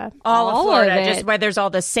Florida? All of All Florida, of it. just where there's all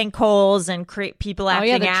the sinkholes and people Oh acting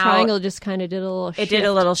yeah, the out. triangle just kind of did a little shift. It did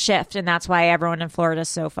a little shift, and that's why everyone in Florida is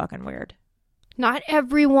so fucking weird. Not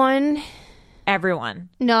everyone. Everyone.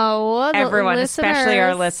 No. the Everyone, especially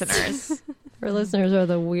our listeners. listeners. Our listeners are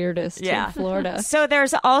the weirdest Yeah. in Florida. So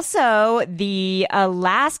there's also the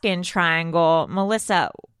Alaskan Triangle.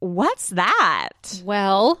 Melissa, what's that?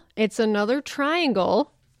 Well, it's another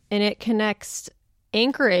triangle, and it connects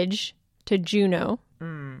Anchorage to Juneau,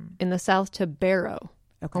 in the south to Barrow,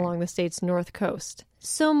 along the state's north coast.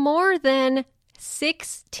 So more than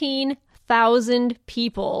 16,000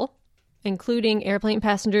 people, including airplane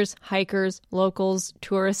passengers, hikers, locals,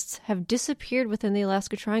 tourists, have disappeared within the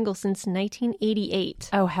Alaska Triangle since 1988.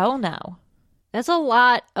 Oh, hell no. That's a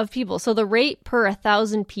lot of people. So the rate per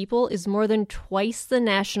 1,000 people is more than twice the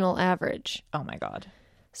national average. Oh, my God.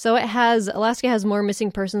 So Alaska has more missing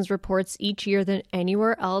persons reports each year than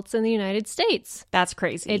anywhere else in the United States. That's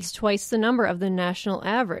crazy. It's twice the number of the national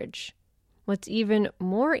average. What's even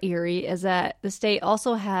more eerie is that the state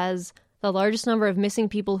also has the largest number of missing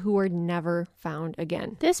people who were never found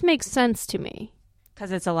again. This makes sense to me.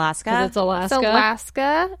 Because it's Alaska? 'Cause it's Alaska. It's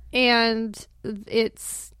Alaska, and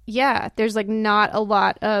it's, there's like not a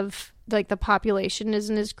lot of, like the population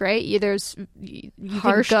isn't as great. There's you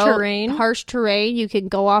Harsh can go, terrain. Harsh terrain. You can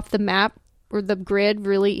go off the map or the grid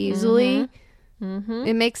really easily.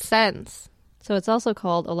 It makes sense. So it's also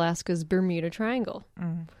called Alaska's Bermuda Triangle.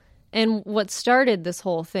 And what started this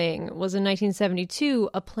whole thing was in 1972,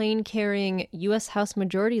 a plane carrying U.S. House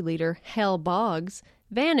Majority Leader Hal Boggs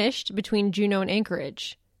vanished between Juneau and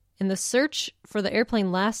Anchorage. And the search for the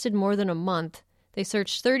airplane lasted more than a month. They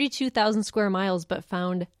searched 32,000 square miles but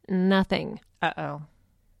found nothing. Uh-oh.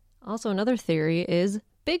 Also, another theory is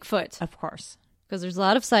Bigfoot. Of course. Because there's a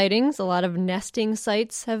lot of sightings, a lot of nesting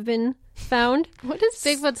sites have been found. What does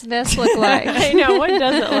Bigfoot's nest look like? I know, what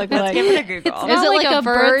does it look like? Let's give it a Google. Is it like a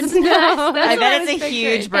bird's nest? I bet it's a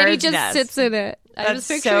huge bird's And he just nest. sits in it. I was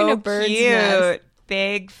That's picturing so a bird's cute. nest.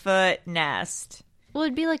 Bigfoot nest. Well,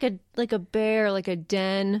 it'd be like a bear, like a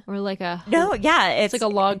den, or like a No, yeah, it's like a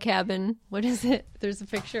log cabin. What is it? There's a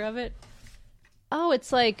picture of it. Oh,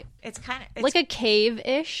 it's like it's kind of like a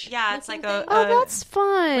cave-ish. Yeah, it's like a Oh, that's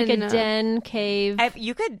fun. like a den cave.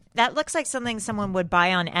 That looks like something someone would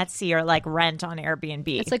buy on Etsy or like rent on Airbnb.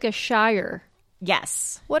 It's like a shire.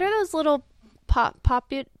 Yes. What are those little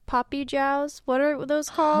poppy jows? What are those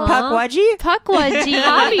called? Puckwudgie? Puckwudgie.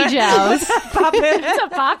 Poppy jows. It's a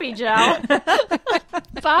poppy jow.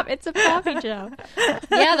 It's a poppy jow.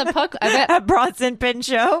 Yeah, the puck. I bet A Bronson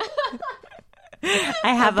Pinchot.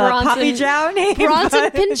 I have a Bronson- puppy jow name. Bronson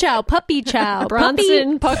Pinchot. Puppy chow.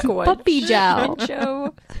 Bronson Puckwood. Puppy jow.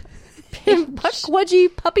 Pincho. Puckwudgie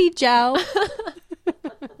puppy jow.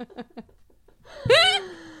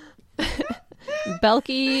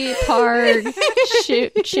 Belky Park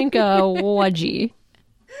Shinka Wudgie.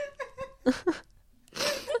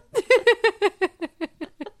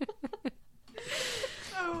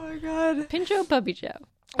 Oh my god. Pincho Puppy Jow.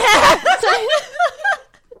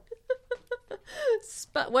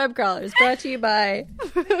 Web crawlers brought to you by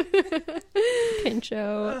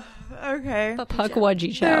Pincho Okay.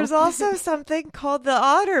 Puckwudgie Chow. There's also something called the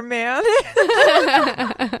Otter Man.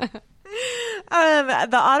 The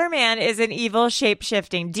Otter Man is an evil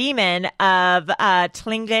shape-shifting demon of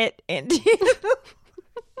Tlingit Indian.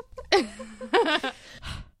 The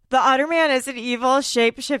Otter Man is an evil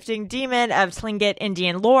shape-shifting demon of Tlingit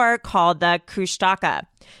Indian lore called the Kushtaka.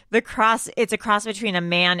 It's a cross between a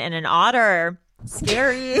man and an otter.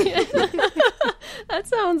 Scary. That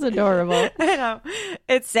sounds adorable. I know.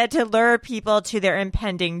 It's said to lure people to their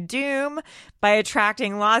impending doom by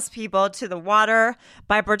attracting lost people to the water,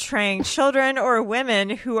 by portraying children or women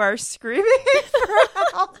who are screaming for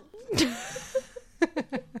help.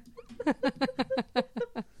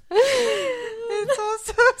 It's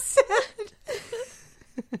also said.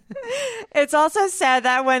 It's also said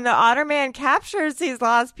that when the Otter Man captures these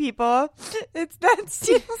lost people, that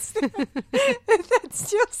steals their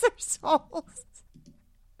souls.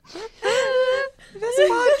 This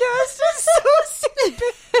podcast is so stupid.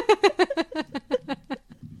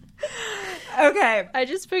 Okay. I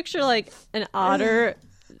just picture like an otter,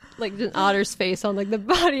 like an otter's face on like the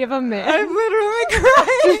body of a man. I'm literally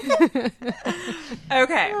crying.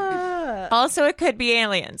 Okay. Also, it could be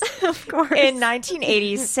aliens. Of course. In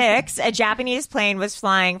 1986, a Japanese plane was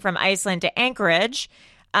flying from Iceland to Anchorage,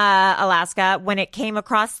 Alaska, when it came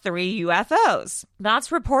across 3 UFOs.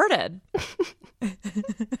 That's reported.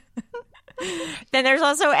 Then there's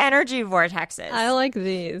also energy vortexes. I like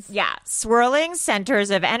these. Yeah, swirling centers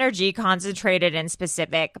of energy concentrated in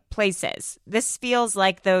specific places. This feels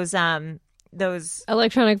like those those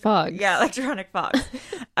electronic fog. Yeah, electronic fog.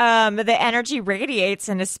 The energy radiates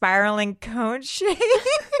in a spiraling cone shape.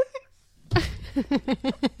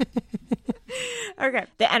 Okay.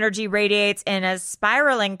 The energy radiates in a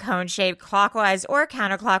spiraling cone shape clockwise or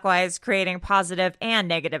counterclockwise, creating positive and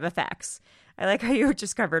negative effects. I like how you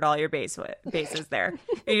just covered all your bases there.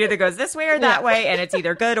 It either goes this way or that way, and it's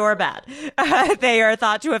either good or bad. They are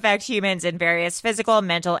thought to affect humans in various physical,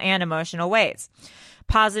 mental, and emotional ways.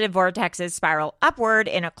 Positive vortexes spiral upward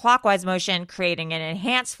in a clockwise motion, creating an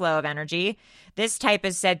enhanced flow of energy. This type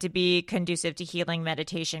is said to be conducive to healing,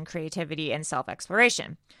 meditation, creativity, and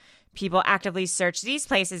self-exploration. People actively search these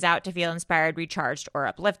places out to feel inspired, recharged, or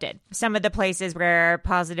uplifted. Some of the places where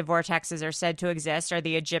positive vortexes are said to exist are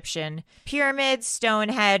the Egyptian pyramids,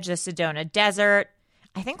 Stonehenge, the Sedona Desert.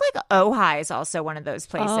 I think like Ojai is also one of those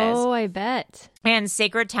places. Oh, I bet. And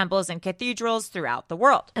sacred temples and cathedrals throughout the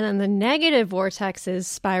world. And then the negative vortexes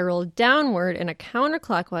spiral downward in a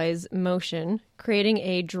counterclockwise motion, creating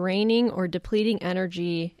a draining or depleting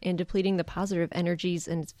energy and depleting the positive energies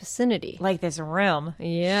in its vicinity. Like this room.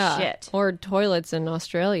 Yeah. Shit. Or toilets in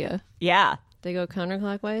Australia. Yeah. They go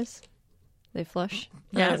counterclockwise? They flush?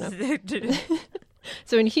 Yes. I don't know.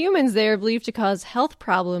 So in humans, they are believed to cause health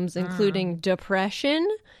problems, including depression,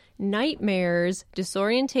 nightmares,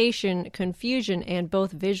 disorientation, confusion, and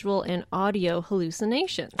both visual and audio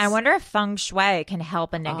hallucinations. I wonder if feng shui can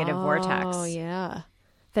help a negative vortex. Oh, yeah.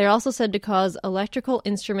 They're also said to cause electrical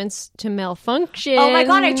instruments to malfunction. Oh my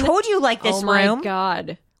God, I told you like this room. Oh my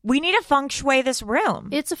God. We need to feng shui this room.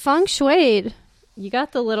 It's a feng shui. You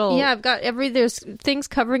got the little... Yeah, I've got there's things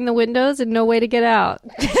covering the windows and no way to get out.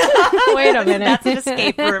 Wait a minute. That's an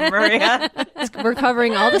escape room, Maria. We're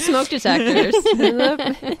covering all the smoke detectors and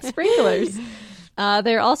the sprinklers.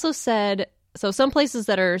 They're also said... So some places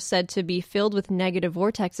that are said to be filled with negative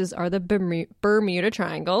vortexes are the Bermuda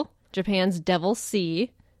Triangle, Japan's Devil's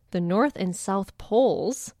Sea, the North and South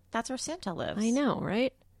Poles. That's where Santa lives. I know,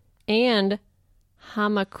 right? And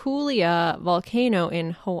Hamakulia volcano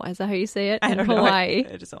in Hawaii. Is that how you say it? I don't know. Hawaii.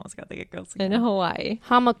 I just almost got the giggles. In Hawaii.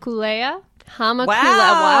 Hamakulea? Hamakula.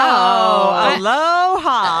 Wow.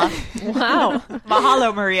 Aloha. Wow.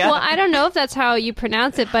 Mahalo, Maria. Well, I don't know if that's how you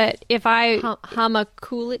pronounce it, but if I...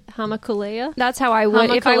 Hamakulea? That's how I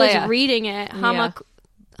would... If I was Hamakulea. reading it. Yeah.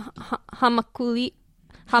 Hamakulia.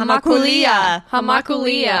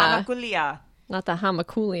 Hamakulia. Not the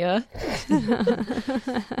Hamakulia.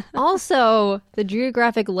 Also, the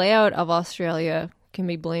geographic layout of Australia can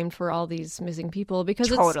be blamed for all these missing people because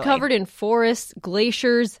it's covered in forests,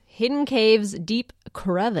 glaciers, hidden caves, deep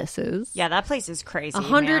crevices. Yeah, that place is crazy.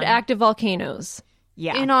 100 man. active volcanoes.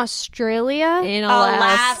 Yeah. In Australia? In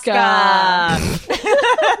Alaska.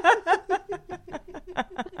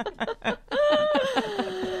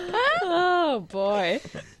 Oh, boy.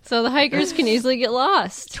 So the hikers can easily get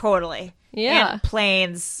lost. Totally. Yeah. And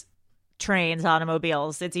planes, trains,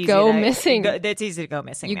 automobiles. It's easy Go missing. It's easy to go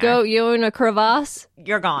missing. You in a crevasse?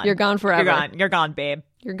 You're gone. You're gone forever. You're gone, babe.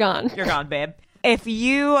 You're gone. You're gone, babe. If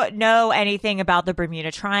you know anything about the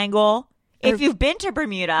Bermuda Triangle, if you've been to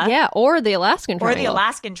Bermuda. Yeah, or the Alaskan Triangle. Or the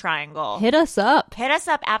Alaskan Triangle. Hit us up. Hit us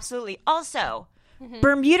up, absolutely. Also,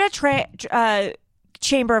 Bermuda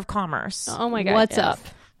Chamber of Commerce. Oh my God. What's up?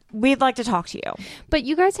 We'd like to talk to you. But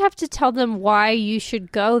you guys have to tell them why you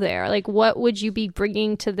should go there. Like, what would you be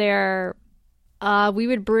bringing to their... We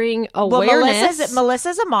would bring awareness. Well,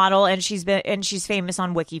 Melissa's a model, and she's famous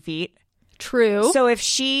on WikiFeet. True. So if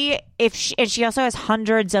she and she also has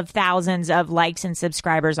hundreds of thousands of likes and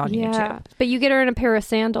subscribers on YouTube. But you get her in a pair of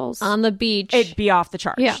sandals. On the beach. It'd be off the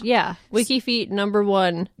charts. Yeah. WikiFeet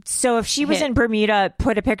 #1. So if she was in Bermuda,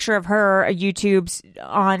 put a picture of her, YouTube's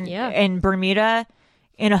in Bermuda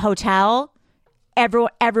in a hotel,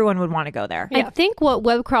 everyone would want to go there. I think what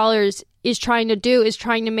Web Crawlers is trying to do is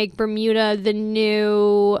trying to make Bermuda the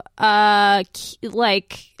new what's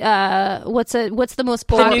the most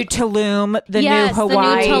The new Tulum, the new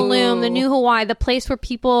Hawaii. the new Tulum, the new Hawaii, the place where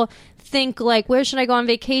people think like, where should I go on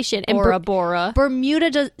vacation? And Bora Bora.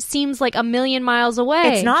 Bermuda seems like a million miles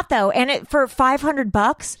away. It's not though, and for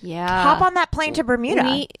 $500, hop on that plane to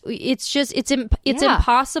Bermuda. It's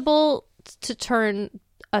impossible to turn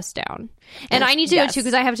us down, and I need to go too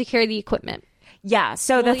because I have to carry the equipment. Yeah,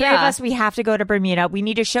 so the three of us, we have to go to Bermuda. We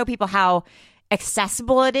need to show people how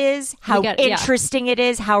accessible it is, how interesting it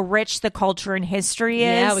is, how rich the culture and history is.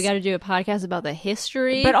 Yeah, we got to do a podcast about the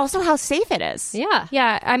history. But also how safe it is. Yeah.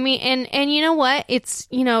 Yeah, I mean, and you know what? It's,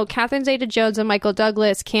 Catherine Zeta-Jones and Michael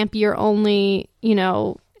Douglas can't be your only,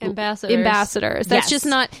 ambassadors. That's just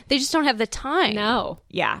not, they just don't have the time. No.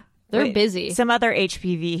 Yeah. They're busy. Some other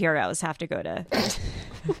HPV heroes have to go to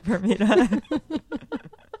Bermuda.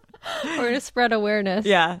 We're going to spread awareness.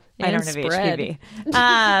 Yeah. I And don't have spread. HPV.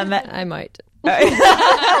 I might.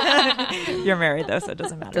 You're married, though, so it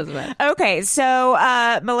doesn't matter. Doesn't matter. Okay. So,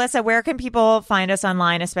 Melissa, where can people find us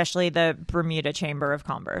online, especially the Bermuda Chamber of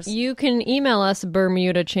Commerce? You can email us,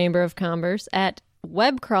 Bermuda Chamber of Commerce, at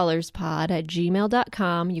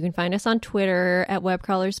webcrawlerspod@gmail.com. You can find us on Twitter at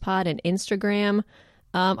webcrawlerspod and Instagram.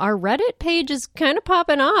 Our Reddit page is kind of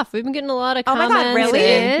popping off. We've been getting a lot of Oh my comments. God, really?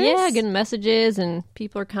 and- yeah, getting messages and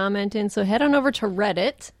people are commenting. So head on over to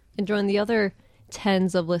Reddit and join the other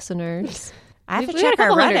tens of listeners. I have to We got a check our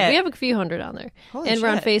couple hundred. Reddit. We have a few hundred on there. Holy and we're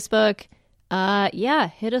on shit. Facebook.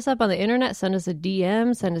 Hit us up on the internet. Send us a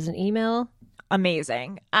DM. Send us an email.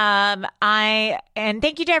 Amazing. And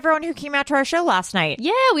thank you to everyone who came out to our show last night.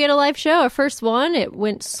 Yeah, we had a live show. Our first one. It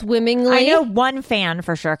went swimmingly. I know one fan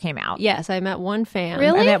for sure came out. Yes, I met one fan.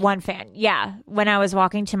 I met one fan. Yeah. When I was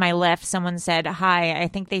walking to my lift, someone said, hi. I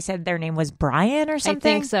think they said their name was Brian or something.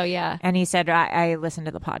 I think so, yeah. And he said, I listened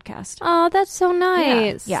to the podcast. Oh, that's so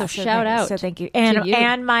nice. Yeah. So shout thank- out. So thank you. to And you.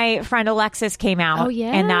 and my friend Alexis came out. Oh,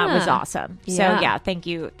 yeah. And that was awesome. So Yeah. thank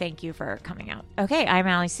you. Thank you for coming out. Okay. I'm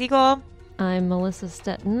Allie Siegel. I'm Melissa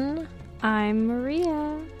Stetton. I'm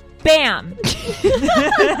Maria. Bam.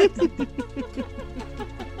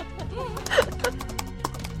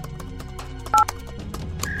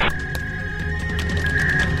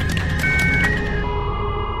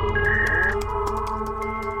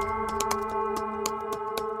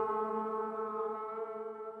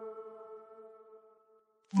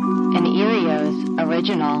 An Erios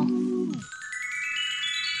original.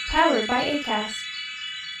 Powered by ACAST.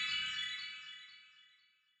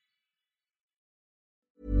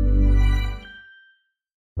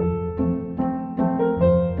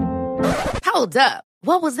 Hold up.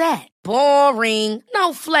 What was that? Boring.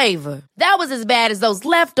 No flavor. That was as bad as those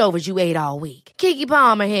leftovers you ate all week. Keke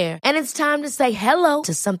Palmer here, and it's time to say hello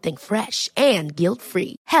to something fresh and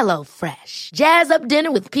guilt-free. Hello Fresh. Jazz up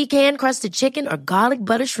dinner with pecan-crusted chicken or garlic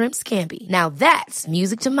butter shrimp scampi. Now that's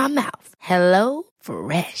music to my mouth. Hello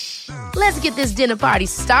Fresh. Let's get this dinner party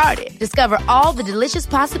started. Discover all the delicious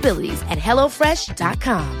possibilities at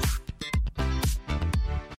hellofresh.com.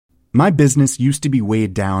 My business used to be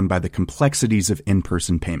weighed down by the complexities of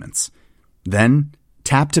in-person payments. Then,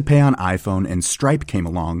 Tap to Pay on iPhone and Stripe came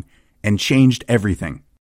along and changed everything.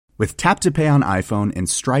 With Tap to Pay on iPhone and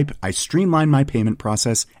Stripe, I streamlined my payment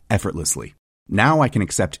process effortlessly. Now I can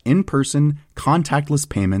accept in-person, contactless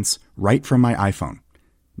payments right from my iPhone.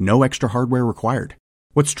 No extra hardware required.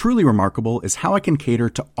 What's truly remarkable is how I can cater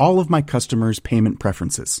to all of my customers' payment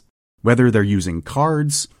preferences. Whether they're using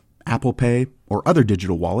cards, Apple Pay, or other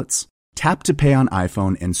digital wallets, Tap to Pay on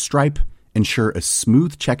iPhone and Stripe ensure a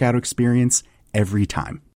smooth checkout experience every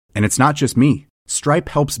time. And it's not just me. Stripe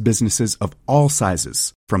helps businesses of all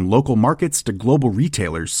sizes, from local markets to global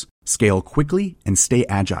retailers, scale quickly and stay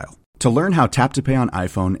agile. To learn how Tap to Pay on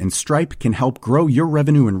iPhone and Stripe can help grow your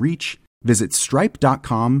revenue and reach, visit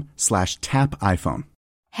stripe.com/tapiphone.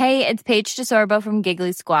 Hey, it's Paige DeSorbo from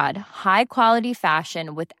Giggly Squad. High quality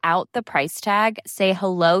fashion without the price tag. Say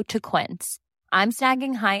hello to Quince. I'm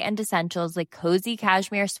snagging high-end essentials like cozy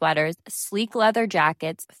cashmere sweaters, sleek leather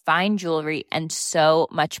jackets, fine jewelry, and so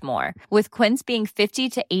much more. With Quince being 50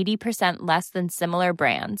 to 80% less than similar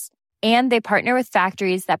brands. And they partner with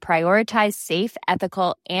factories that prioritize safe,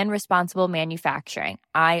 ethical, and responsible manufacturing.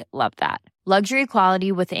 I love that. Luxury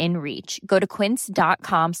quality within reach. Go to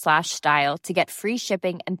quince.com/style to get free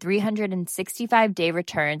shipping and 365-day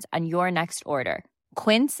returns on your next order.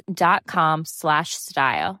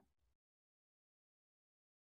 Quince.com/style.